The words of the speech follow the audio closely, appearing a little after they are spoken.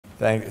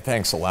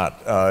Thanks a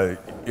lot.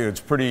 It's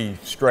pretty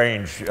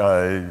strange.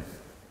 You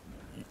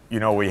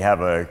know, we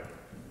have a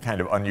kind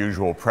of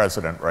unusual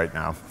president right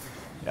now.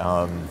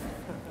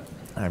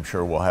 I'm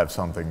sure we'll have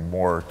something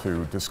more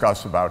to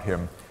discuss about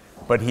him.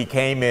 But he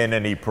came in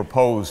and he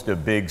proposed a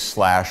big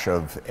slash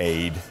of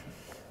aid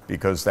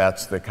because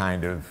that's the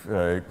kind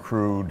of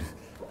crude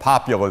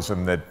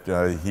populism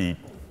that he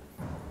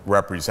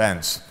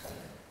represents.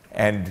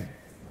 And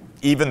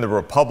even the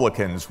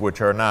Republicans,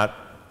 which are not,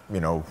 you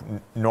know,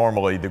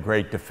 normally the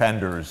great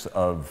defenders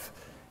of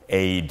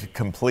aid,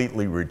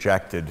 completely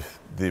rejected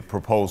the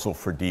proposal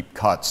for deep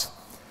cuts.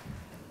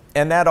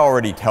 And that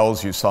already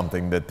tells you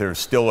something, that there's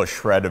still a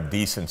shred of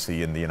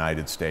decency in the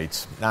United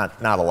States.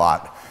 Not a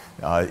lot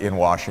in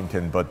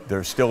Washington, but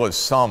there still is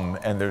some,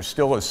 and there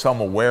still is some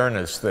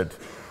awareness that,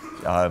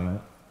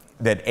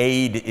 that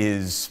aid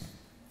is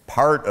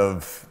part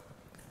of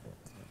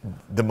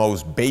the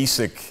most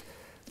basic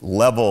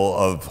level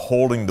of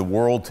holding the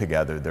world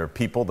together. There are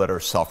people that are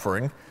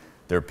suffering.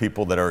 There are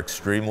people that are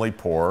extremely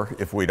poor.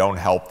 If we don't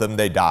help them,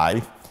 they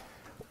die.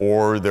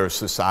 Or their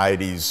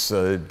societies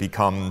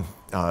become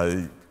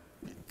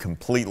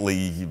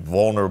completely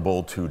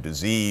vulnerable to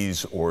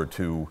disease or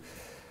to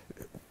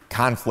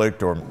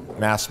conflict or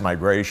mass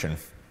migration.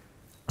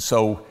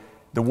 So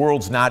the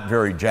world's not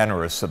very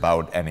generous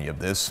about any of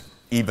this.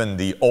 Even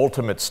the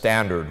ultimate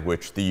standard,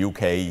 which the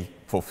UK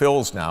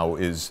fulfills now,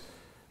 is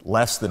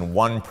less than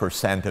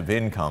 1% of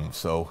income.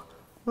 So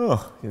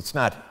it's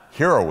not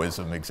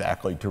heroism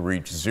exactly to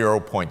reach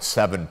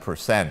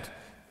 0.7%.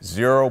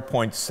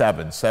 0.7,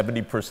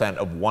 70%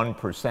 of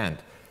 1%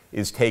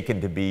 is taken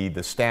to be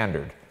the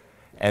standard.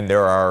 And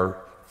there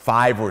are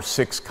 5 or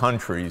 6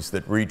 countries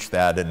that reach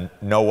that and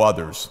no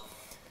others.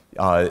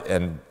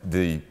 And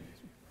the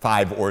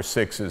 5 or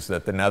 6 is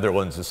that the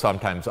Netherlands is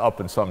sometimes up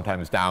and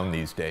sometimes down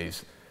these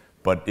days.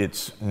 But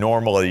it's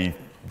normally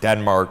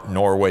Denmark,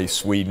 Norway,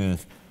 Sweden,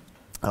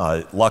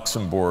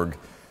 Luxembourg,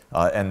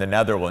 and the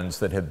Netherlands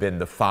that have been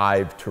the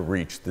 5 to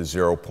reach the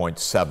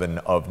 0.7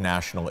 of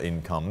national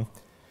income.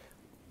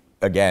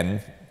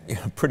 Again,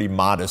 pretty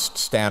modest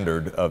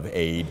standard of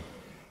aid.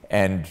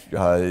 And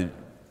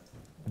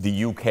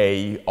the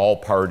UK, all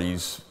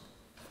parties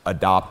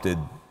adopted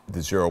the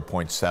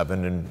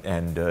 0.7,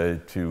 and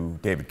to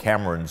David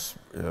Cameron's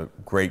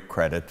great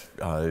credit,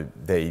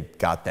 they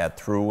got that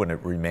through, and it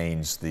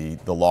remains the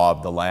law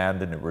of the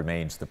land, and it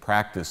remains the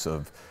practice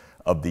of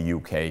the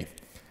UK.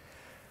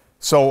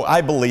 So I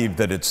believe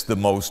that it's the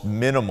most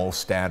minimal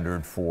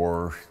standard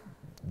for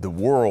the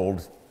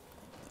world,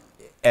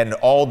 and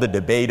all the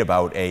debate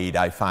about aid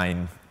I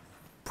find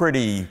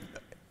pretty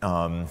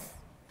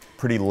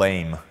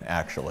lame,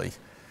 actually,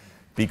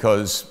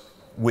 because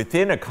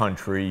within a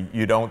country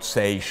you don't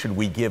say, should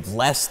we give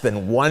less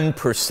than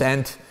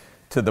 1%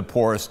 to the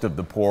poorest of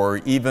the poor,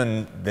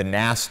 even the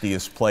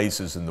nastiest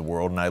places in the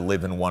world, and I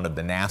live in one of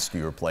the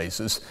nastier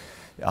places,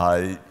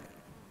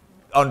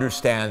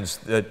 understands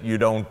that you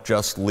don't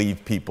just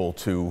leave people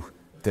to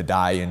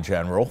die in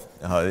general.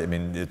 I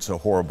mean, it's a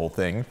horrible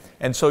thing.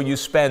 And so you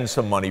spend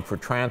some money for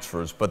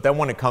transfers. But then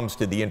when it comes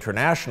to the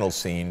international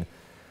scene,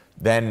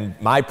 then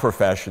my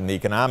profession, the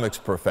economics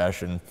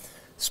profession,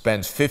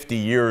 spends 50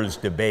 years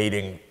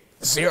debating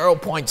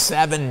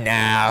 0.7,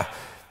 nah,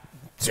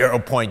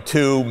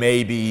 0.2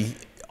 maybe,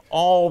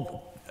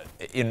 all,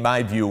 in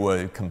my view,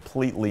 a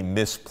completely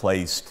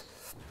misplaced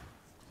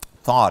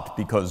thought,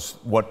 because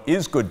what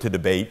is good to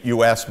debate,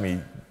 you asked me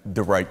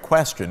the right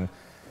question,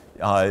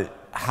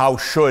 how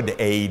should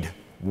aid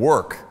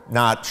work?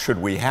 Not should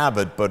we have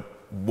it, but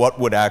what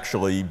would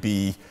actually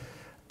be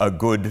a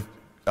good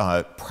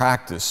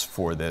practice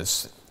for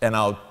this? And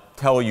I'll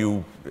tell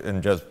you,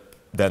 and just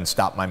then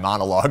stop my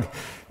monologue,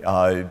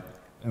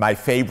 my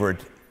favorite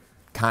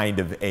kind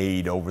of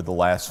aid over the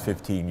last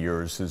 15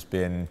 years has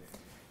been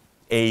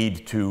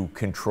aid to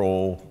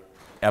control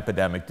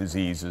epidemic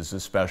diseases,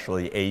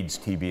 especially AIDS,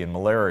 TB, and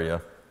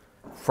malaria,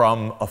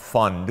 from a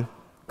fund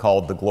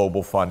called the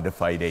Global Fund to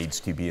Fight AIDS,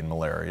 TB, and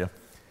Malaria.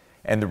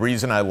 And the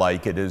reason I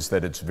like it is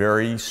that it's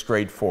very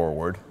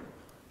straightforward.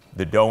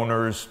 The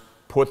donors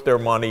put their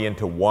money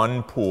into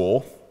one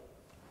pool,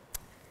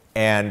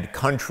 and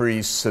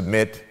countries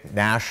submit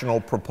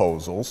national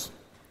proposals,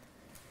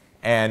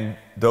 and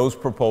those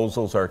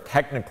proposals are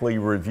technically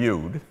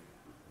reviewed,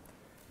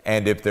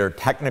 and if they're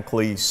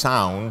technically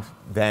sound,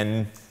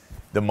 then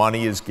the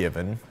money is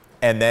given,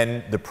 and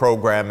then the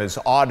program is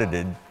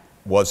audited.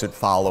 Was it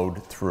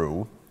followed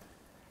through?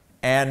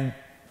 And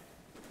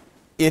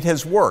it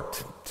has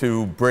worked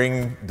to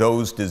bring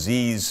those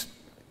disease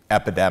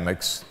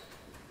epidemics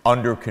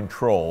under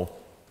control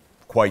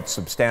quite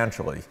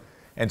substantially.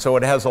 And so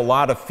it has a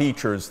lot of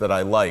features that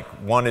I like.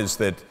 One is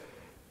that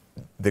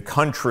the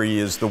country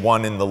is the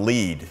one in the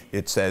lead.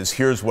 It says,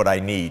 here's what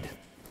I need.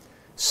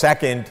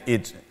 Second,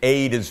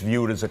 aid is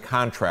viewed as a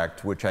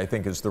contract, which I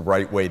think is the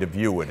right way to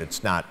view it.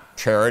 It's not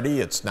charity.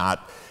 It's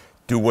not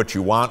do what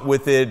you want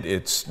with it.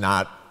 It's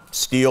not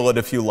steal it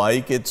if you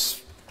like.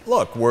 It's,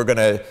 look, we're going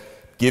to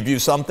give you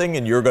something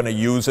and you're going to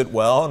use it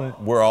well, and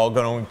we're all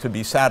going to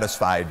be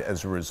satisfied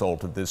as a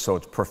result of this, so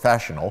it's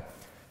professional.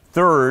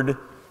 Third,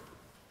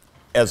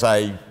 as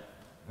I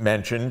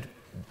mentioned,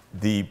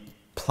 the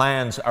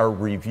plans are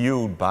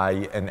reviewed by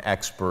an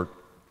expert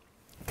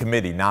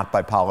committee, not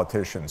by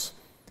politicians.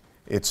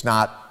 It's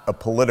not a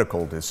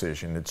political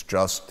decision. It's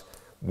just,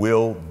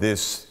 will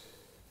this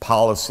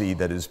policy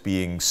that is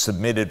being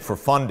submitted for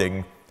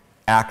funding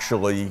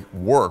actually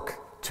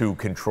work to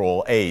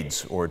control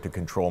AIDS or to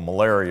control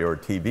malaria or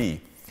TB?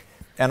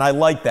 And I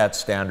like that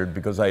standard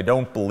because I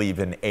don't believe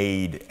in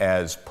aid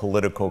as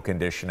political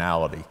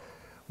conditionality.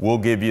 We'll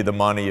give you the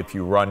money if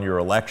you run your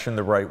election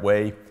the right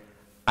way.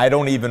 I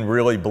don't even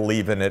really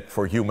believe in it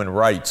for human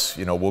rights.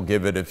 You know, we'll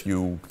give it if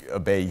you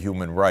obey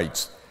human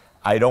rights.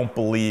 I don't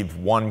believe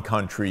one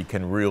country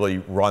can really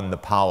run the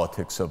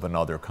politics of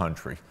another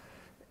country.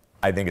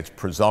 I think it's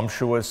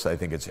presumptuous, I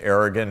think it's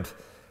arrogant,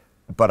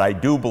 but I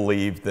do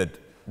believe that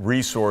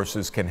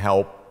resources can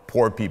help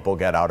poor people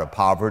get out of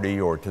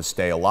poverty or to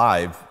stay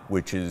alive,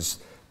 which is,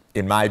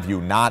 in my view,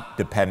 not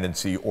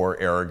dependency or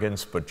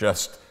arrogance, but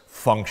just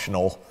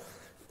functional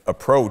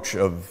approach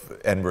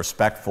and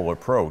respectful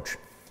approach.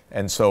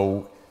 And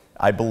so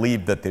I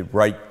believe that the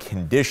right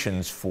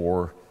conditions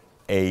for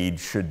aid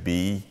should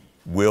be,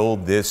 will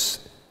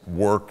this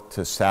work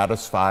to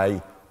satisfy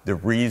the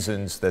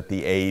reasons that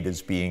the aid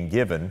is being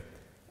given,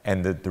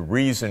 and that the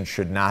reason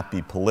should not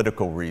be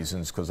political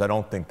reasons, because I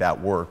don't think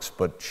that works,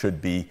 but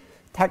should be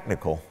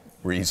technical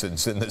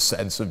reasons in the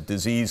sense of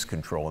disease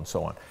control and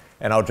so on.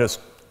 And I'll just,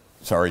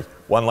 sorry,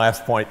 one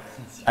last point.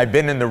 I've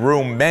been in the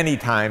room many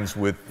times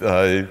with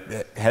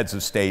heads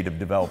of state of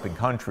developing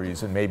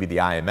countries, and maybe the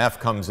IMF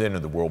comes in or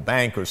the World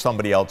Bank or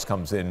somebody else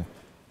comes in,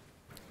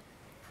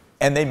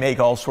 and they make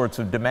all sorts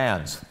of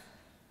demands.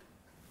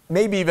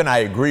 Maybe even I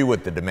agree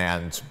with the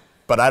demands,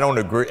 but I don't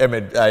agree. I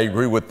mean, I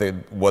agree with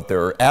what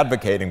they're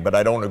advocating, but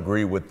I don't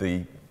agree with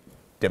the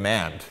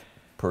demand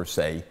per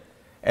se.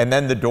 And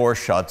then the door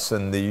shuts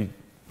and the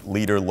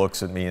leader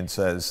looks at me and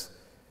says,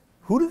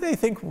 who do they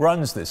think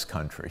runs this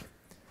country?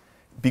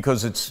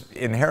 Because it's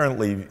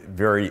inherently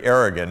very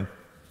arrogant,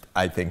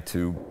 I think,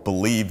 to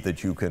believe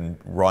that you can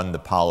run the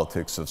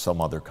politics of some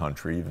other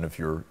country, even if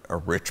you're a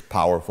rich,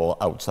 powerful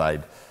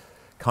outside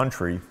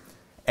country.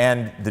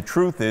 And the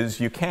truth is,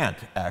 you can't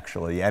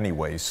actually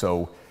anyway.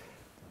 So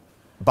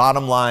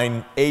bottom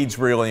line, aid's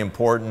really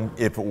important.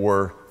 If it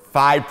were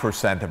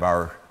 5% of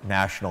our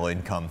national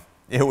income,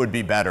 it would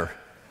be better.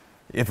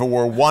 If it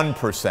were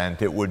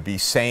 1%, it would be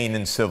sane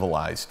and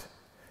civilized.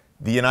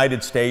 The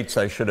United States,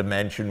 I should have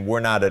mentioned, we're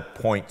not at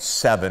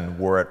 0.7,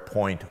 we're at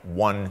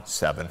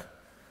 0.17.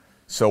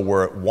 So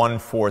we're at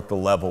 1/4 the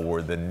level.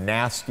 We're the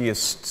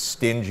nastiest,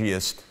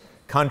 stingiest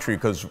country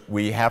because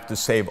we have to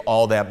save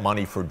all that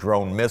money for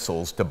drone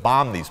missiles to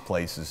bomb these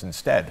places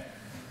instead,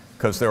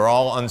 because they're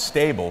all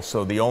unstable.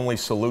 So the only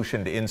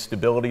solution to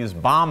instability is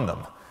bomb them.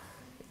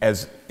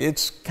 As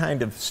it's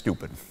kind of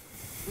stupid.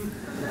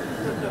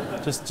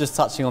 Just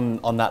touching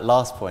on that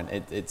last point,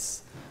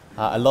 it's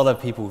a lot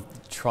of people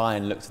try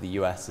and look to the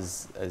US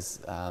as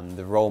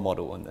the role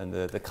model and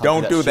the country.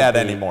 Don't do that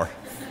anymore.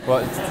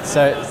 Well,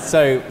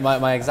 so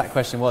my exact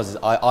question was: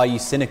 are you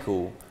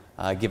cynical,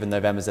 given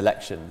November's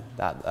election,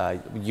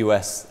 that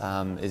US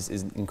is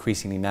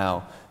increasingly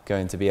now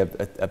going to be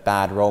a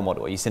bad role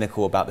model? Are you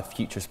cynical about the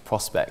future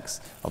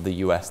prospects of the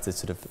US to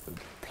sort of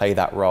play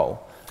that role?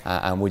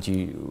 And would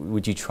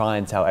you try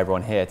and tell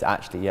everyone here to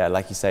actually, yeah,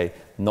 like you say,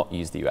 not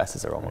use the US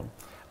as a role model?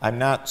 I'm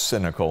not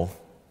cynical.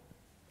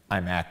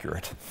 I'm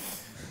accurate.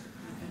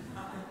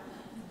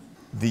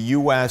 The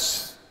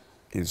US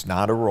is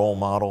not a role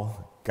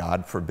model,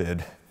 God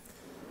forbid,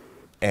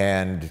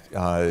 and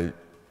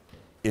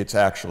it's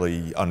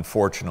actually,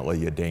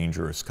 unfortunately, a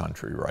dangerous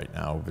country right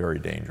now, a very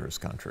dangerous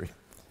country.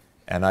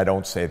 And I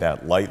don't say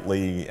that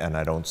lightly, and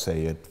I don't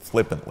say it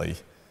flippantly.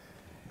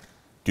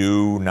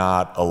 Do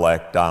not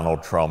elect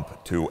Donald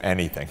Trump to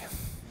anything.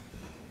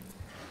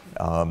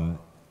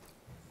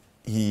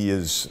 He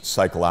is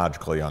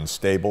psychologically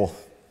unstable.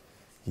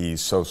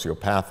 He's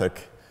sociopathic,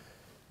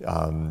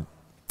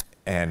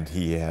 and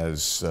he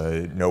has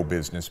no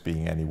business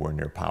being anywhere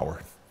near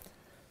power.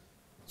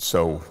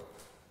 So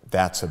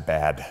that's a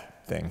bad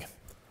thing.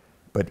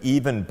 But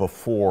even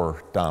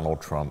before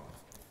Donald Trump,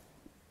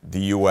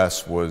 the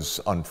US was,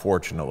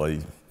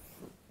 unfortunately,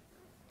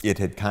 it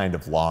had kind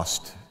of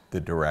lost the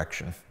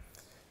direction.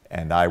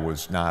 And I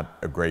was not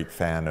a great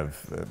fan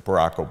of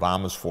Barack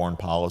Obama's foreign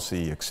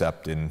policy,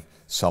 except in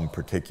some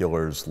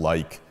particulars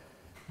like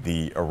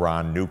the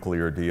Iran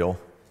nuclear deal.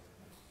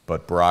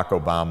 But Barack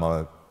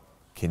Obama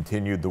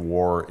continued the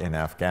war in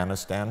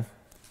Afghanistan.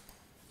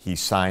 He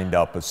signed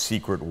up a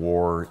secret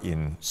war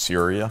in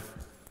Syria,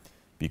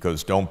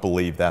 because don't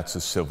believe that's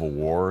a civil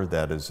war.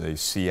 That is a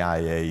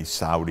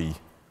CIA-Saudi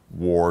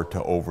war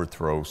to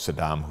overthrow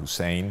Saddam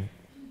Hussein,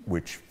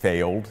 which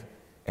failed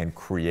and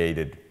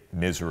created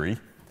misery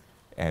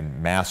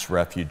and mass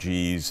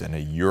refugees and a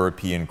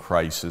European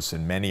crisis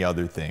and many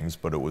other things,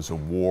 but it was a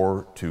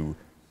war to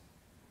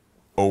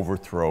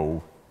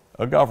overthrow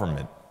a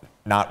government.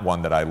 Not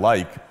one that I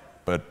like,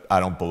 but I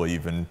don't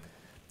believe in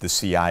the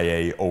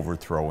CIA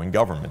overthrowing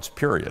governments,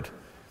 period.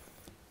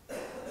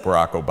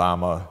 Barack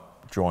Obama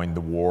joined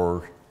the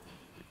war,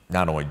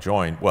 not only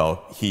joined,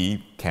 well,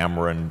 he,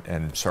 Cameron,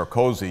 and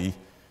Sarkozy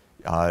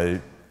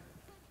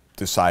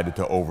decided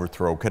to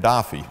overthrow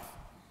Gaddafi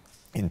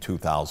in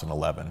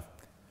 2011.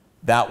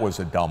 That was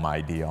a dumb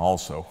idea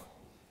also,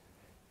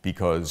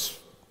 because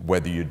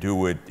whether you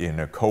do it in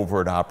a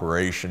covert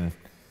operation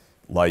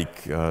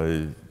like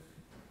the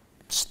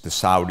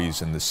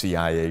Saudis and the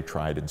CIA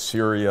tried in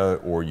Syria,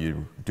 or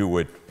you do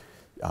it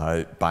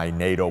by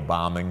NATO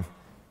bombing,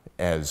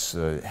 as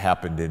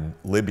happened in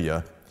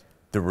Libya,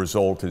 the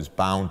result is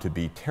bound to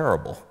be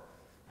terrible,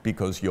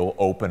 because you'll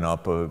open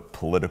up a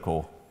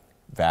political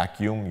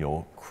vacuum,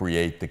 you'll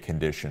create the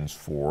conditions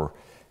for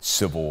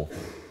civil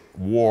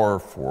war,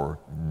 for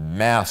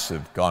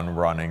massive gun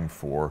running,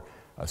 for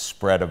a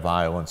spread of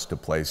violence to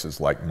places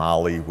like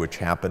Mali, which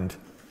happened.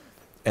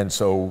 And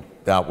so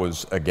that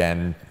was,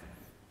 again,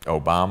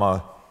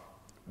 Obama.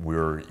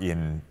 We're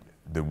in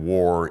the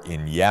war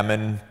in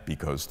Yemen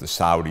because the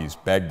Saudis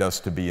begged us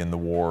to be in the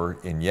war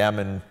in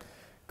Yemen,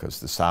 because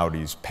the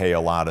Saudis pay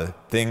a lot of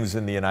things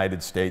in the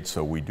United States,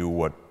 so we do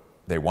what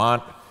they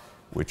want,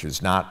 which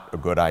is not a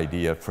good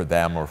idea for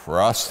them or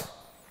for us.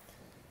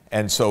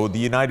 And so the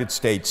United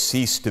States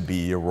ceased to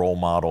be a role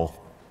model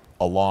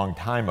a long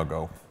time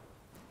ago.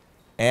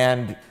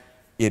 And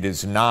it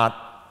is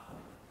not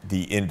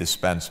the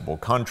indispensable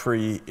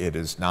country, it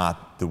is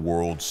not the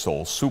world's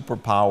sole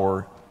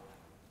superpower,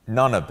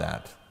 none of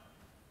that.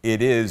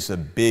 It is a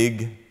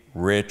big,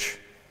 rich,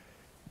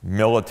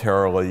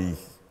 militarily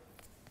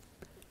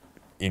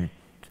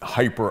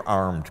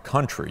hyper-armed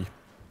country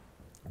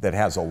that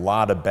has a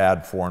lot of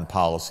bad foreign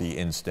policy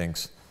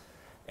instincts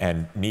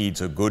and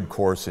needs a good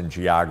course in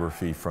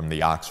geography from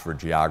the Oxford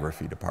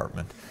Geography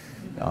Department.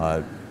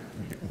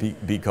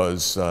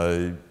 Because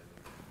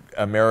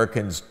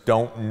Americans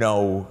don't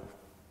know.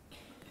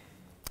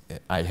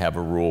 I have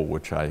a rule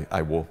which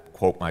I will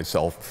quote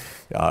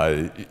myself,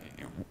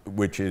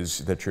 which is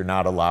that you're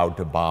not allowed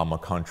to bomb a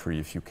country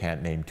if you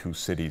can't name 2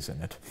 cities in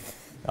it,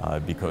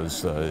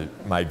 because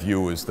my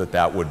view is that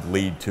that would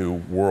lead to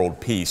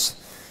world peace.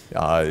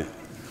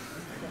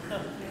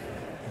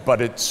 But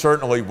it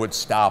certainly would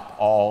stop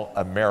all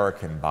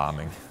American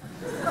bombing.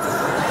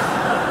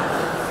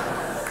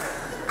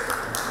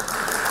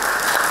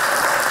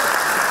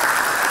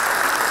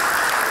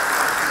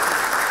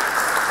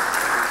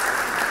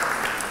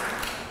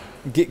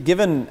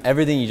 Given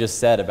everything you just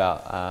said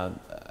about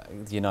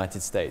the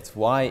United States,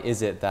 why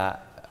is it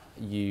that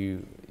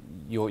your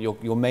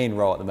main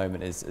role at the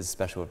moment is as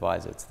special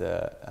advisor to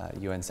the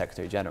UN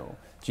Secretary General?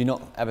 Do you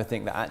not ever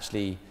think that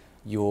actually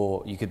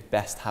you could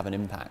best have an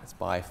impact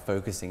by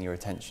focusing your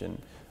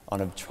attention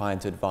on trying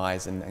to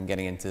advise and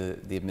getting into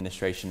the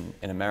administration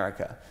in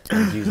America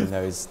and using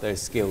those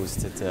skills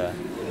to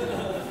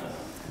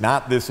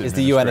not this administration, is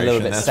the UN a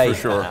little bit safe,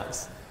 for sure.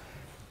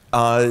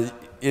 Perhaps?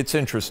 It's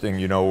interesting,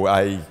 you know,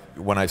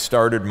 when I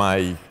started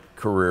my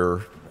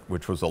career,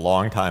 which was a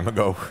long time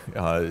ago,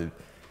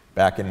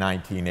 back in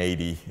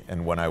 1980,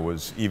 and when I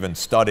was even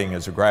studying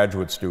as a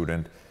graduate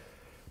student,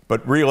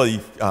 but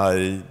really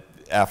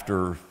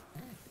after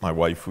my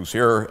wife, who's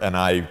here, and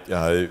I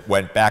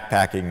went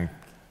backpacking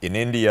in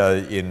India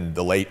in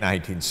the late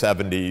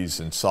 1970s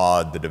and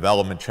saw the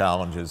development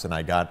challenges, and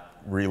I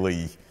got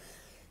really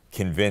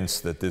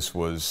convinced that this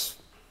was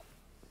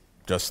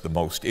just the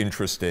most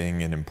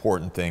interesting and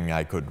important thing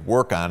I could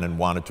work on and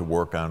wanted to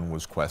work on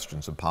was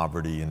questions of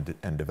poverty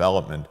and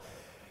development.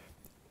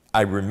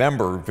 I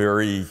remember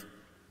very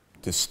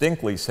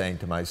distinctly saying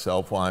to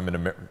myself, well,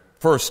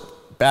 first,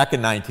 back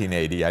in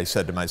 1980, I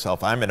said to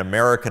myself, I'm an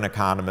American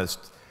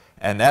economist,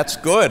 and that's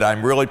good.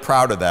 I'm really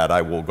proud of that.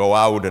 I will go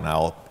out and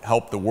I'll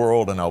help the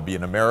world and I'll be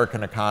an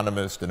American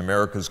economist and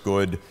America's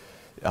good.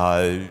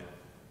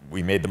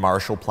 We made the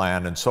Marshall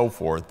Plan and so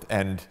forth.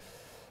 And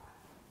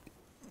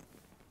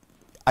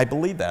I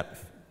believed that,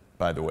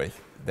 by the way,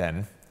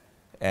 then.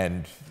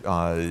 And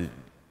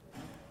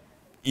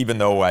even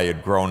though I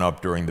had grown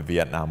up during the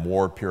Vietnam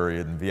War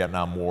period, and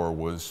Vietnam War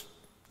was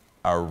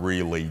a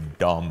really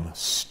dumb,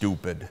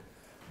 stupid,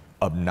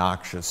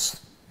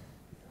 obnoxious,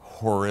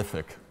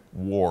 horrific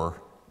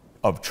war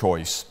of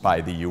choice by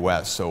the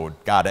US, so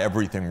it got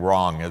everything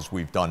wrong, as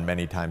we've done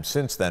many times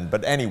since then.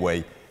 But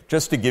anyway,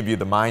 just to give you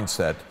the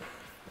mindset,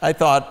 I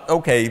thought,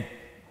 okay,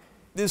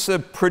 this is a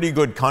pretty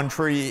good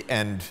country,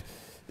 and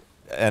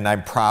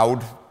I'm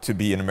proud to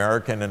be an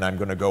American, and I'm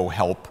going to go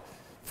help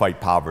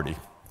fight poverty.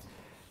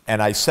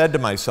 And I said to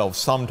myself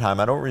sometime,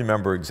 I don't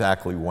remember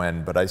exactly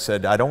when, but I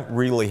said, I don't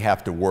really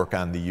have to work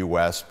on the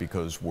US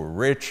because we're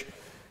rich.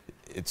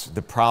 It's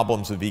the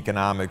problems of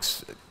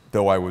economics.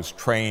 Though I was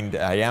trained,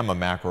 I am a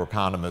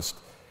macroeconomist,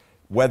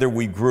 whether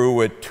we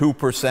grew at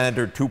 2%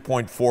 or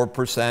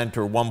 2.4%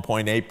 or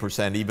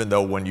 1.8%, even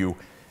though when you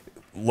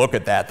look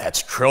at that,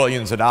 that's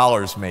trillions of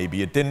dollars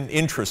maybe, it didn't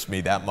interest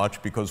me that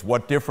much, because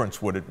what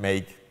difference would it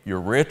make?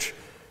 You're rich,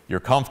 you're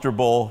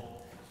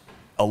comfortable,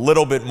 a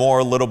little bit more,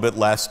 a little bit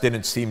less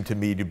didn't seem to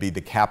me to be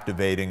the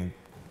captivating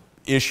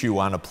issue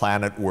on a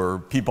planet where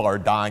people are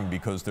dying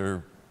because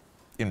they're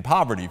in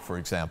poverty, for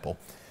example.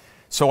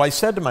 So I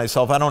said to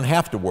myself, I don't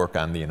have to work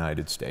on the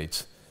United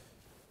States,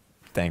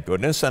 thank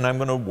goodness, and I'm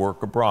going to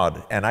work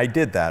abroad. And I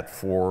did that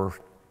for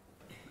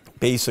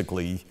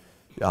basically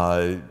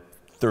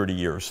 30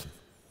 years.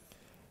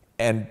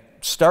 And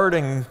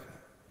starting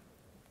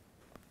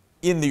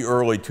in the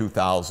early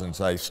 2000s,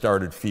 I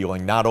started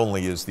feeling not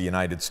only is the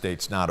United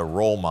States not a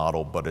role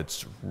model, but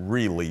it's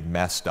really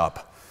messed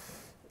up.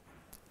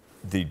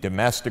 The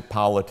domestic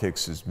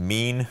politics is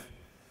mean.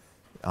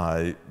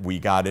 We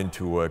got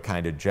into a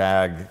kind of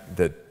jag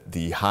that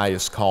the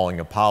highest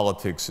calling of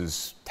politics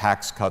is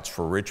tax cuts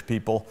for rich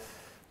people,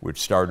 which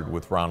started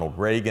with Ronald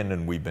Reagan,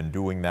 and we've been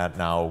doing that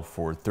now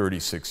for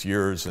 36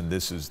 years, and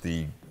this is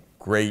the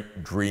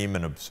great dream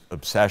and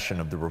obsession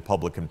of the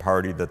Republican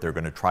Party that they're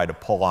going to try to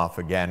pull off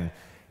again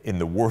in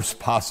the worst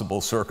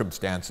possible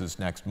circumstances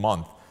next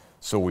month.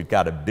 So we've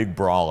got a big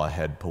brawl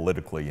ahead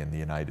politically in the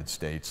United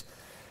States.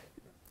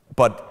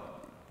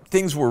 But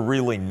things were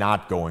really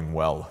not going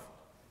well.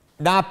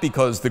 Not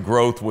because the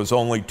growth was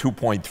only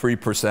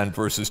 2.3%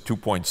 versus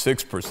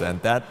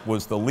 2.6%. That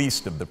was the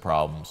least of the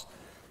problems.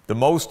 The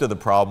most of the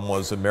problem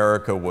was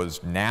America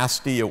was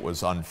nasty, it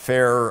was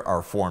unfair,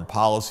 our foreign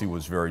policy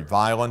was very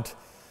violent.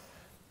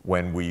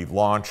 When we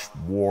launched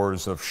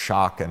wars of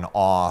shock and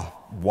awe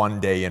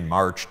one day in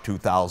March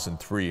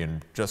 2003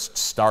 and just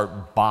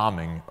start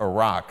bombing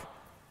Iraq,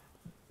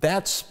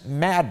 that's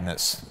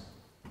madness.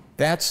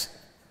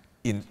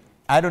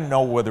 I don't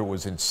know whether it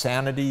was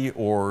insanity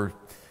or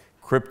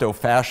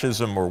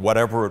crypto-fascism or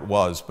whatever it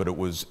was, but it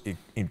was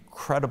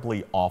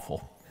incredibly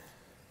awful.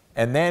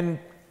 And then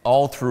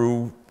all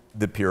through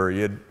the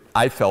period,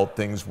 I felt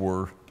things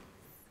were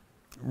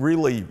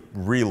really,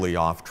 really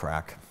off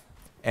track.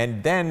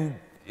 And then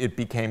it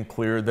became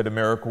clear that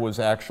America was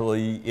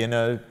actually in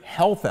a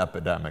health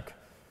epidemic.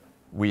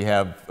 We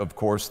have, of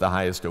course, the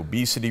highest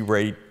obesity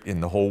rate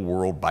in the whole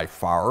world by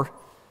far,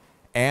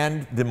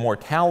 and the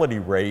mortality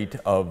rate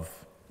of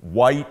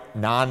white,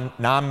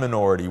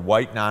 non-minority,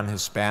 white,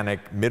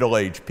 non-Hispanic,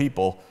 middle-aged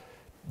people,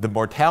 the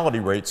mortality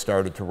rate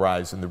started to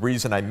rise. And the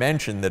reason I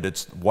mentioned that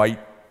it's white,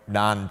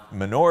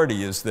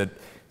 non-minority is that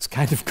it's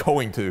kind of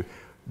going to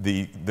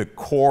the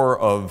core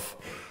of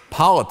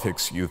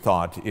politics, you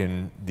thought,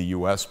 in the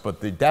US,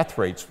 but the death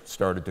rates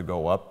started to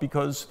go up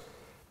because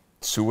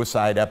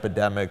suicide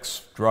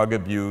epidemics, drug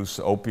abuse,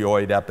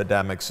 opioid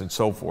epidemics, and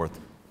so forth.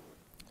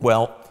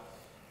 Well,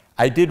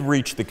 I did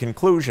reach the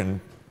conclusion,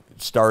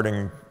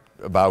 starting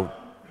about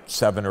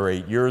 7 or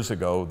 8 years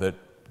ago, that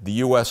the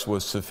US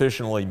was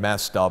sufficiently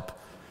messed up,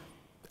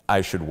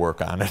 I should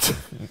work on it.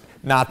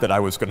 Not that I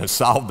was going to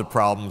solve the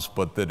problems,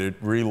 but that it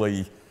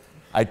really,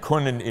 I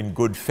couldn't in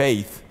good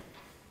faith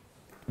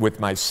with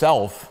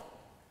myself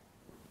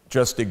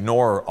just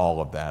ignore all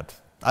of that.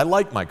 I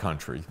like my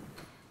country.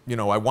 You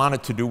know, I want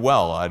it to do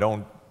well. I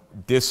don't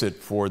diss it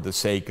for the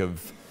sake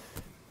of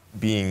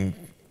being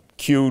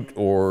cute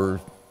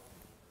or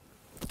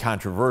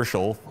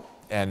controversial.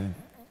 And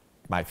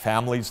my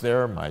family's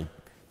there, my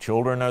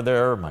children are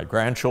there, my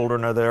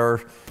grandchildren are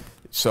there.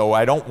 So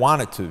I don't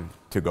want it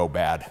to go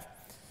bad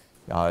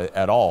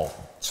at all.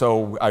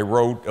 So I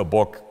wrote a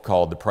book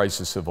called The Price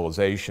of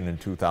Civilization in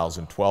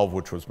 2012,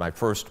 which was my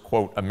first,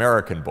 quote,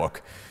 American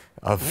book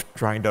of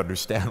trying to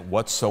understand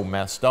what's so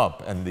messed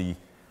up. And the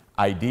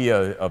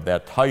idea of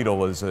that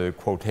title is a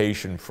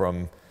quotation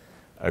from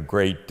a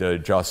great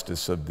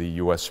justice of the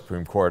US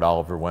Supreme Court,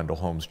 Oliver Wendell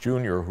Holmes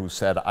Jr., who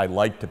said, "I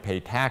like to pay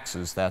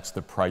taxes, that's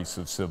the price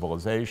of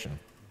civilization."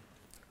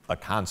 A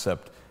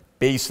concept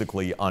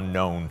basically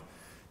unknown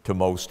to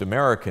most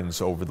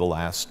Americans over the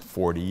last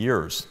 40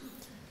 years.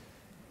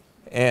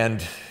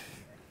 And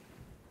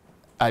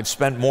I've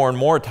spent more and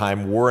more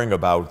time worrying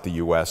about the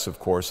US, of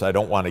course. I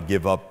don't want to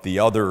give up the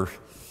other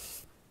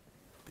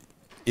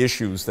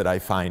issues that I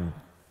find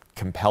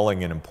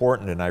compelling and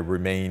important, and I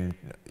remain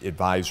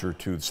advisor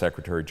to the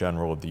Secretary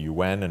General of the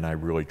UN, and I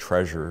really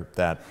treasure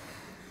that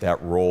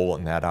role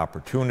and that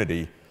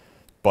opportunity.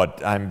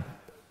 But I'm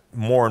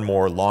more and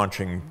more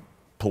launching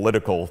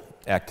political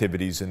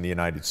activities in the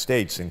United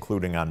States,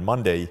 including on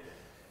Monday,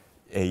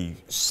 a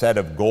set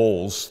of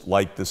goals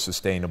like the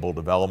Sustainable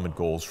Development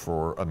Goals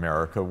for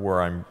America,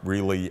 where I'm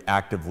really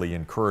actively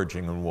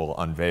encouraging, and we'll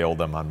unveil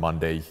them on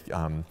Monday,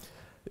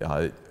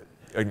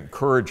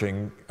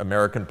 encouraging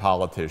American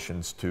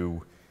politicians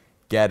to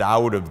get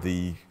out of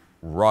the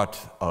rut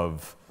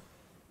of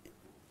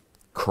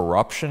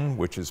corruption,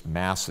 which is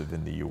massive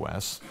in the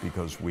US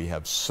because we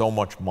have so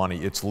much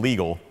money. It's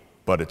legal,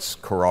 but it's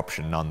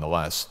corruption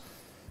nonetheless.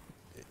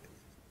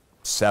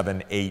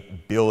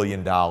 $7–8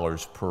 billion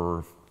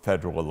per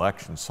federal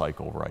election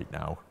cycle right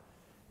now.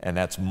 And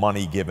that's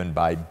money given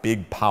by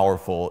big,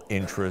 powerful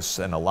interests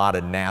and a lot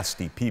of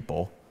nasty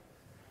people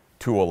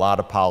to a lot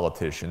of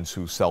politicians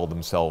who sell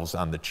themselves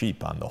on the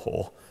cheap on the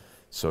whole.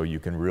 So you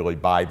can really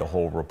buy the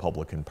whole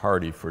Republican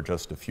Party for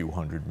just a few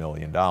 $100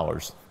 million,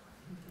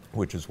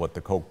 which is what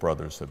the Koch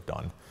brothers have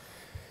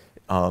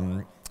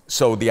done.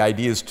 So the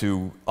idea is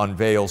to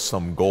unveil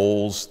some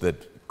goals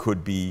that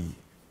could be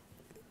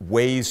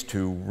ways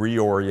to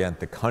reorient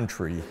the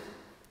country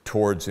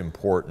towards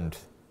important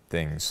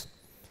things.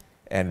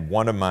 And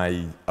one of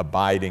my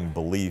abiding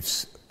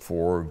beliefs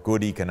for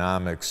good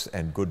economics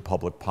and good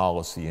public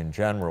policy in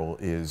general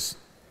is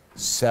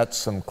set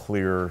some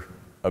clear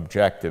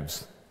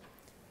objectives,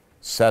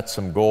 set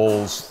some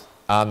goals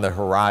on the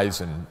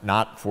horizon,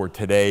 not for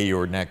today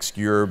or next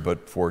year,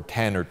 but for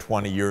 10 or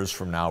 20 years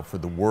from now, for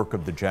the work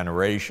of the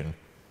generation,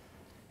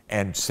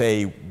 and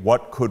say,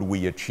 what could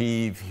we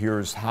achieve?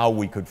 Here's how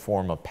we could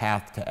form a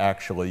path to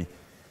actually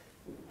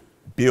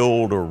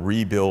build or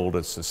rebuild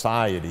a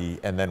society,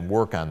 and then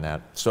work on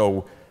that.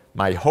 So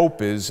my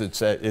hope is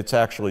it's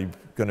actually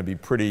going to be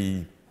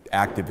pretty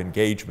active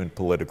engagement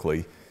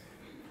politically,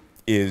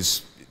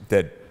 is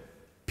that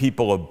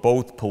people of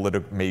both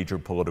major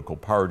political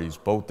parties,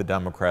 both the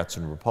Democrats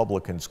and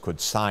Republicans, could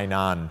sign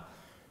on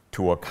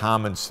to a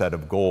common set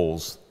of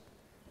goals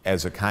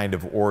as a kind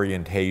of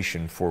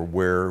orientation for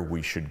where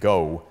we should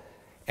go,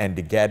 and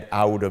to get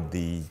out of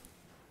the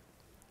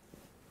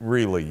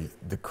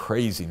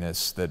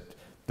craziness that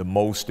the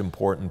most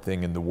important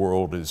thing in the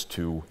world is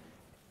to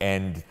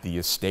end the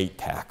estate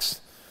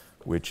tax,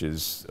 which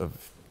is,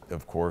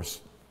 of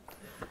course,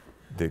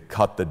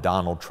 cut the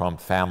Donald Trump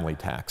family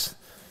tax.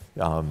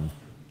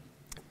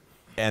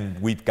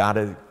 And we've got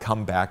to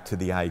come back to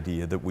the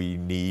idea that we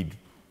need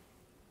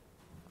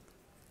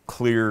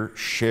clear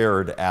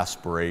shared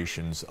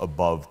aspirations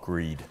above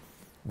greed,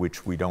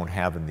 which we don't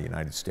have in the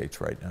United States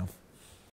right now.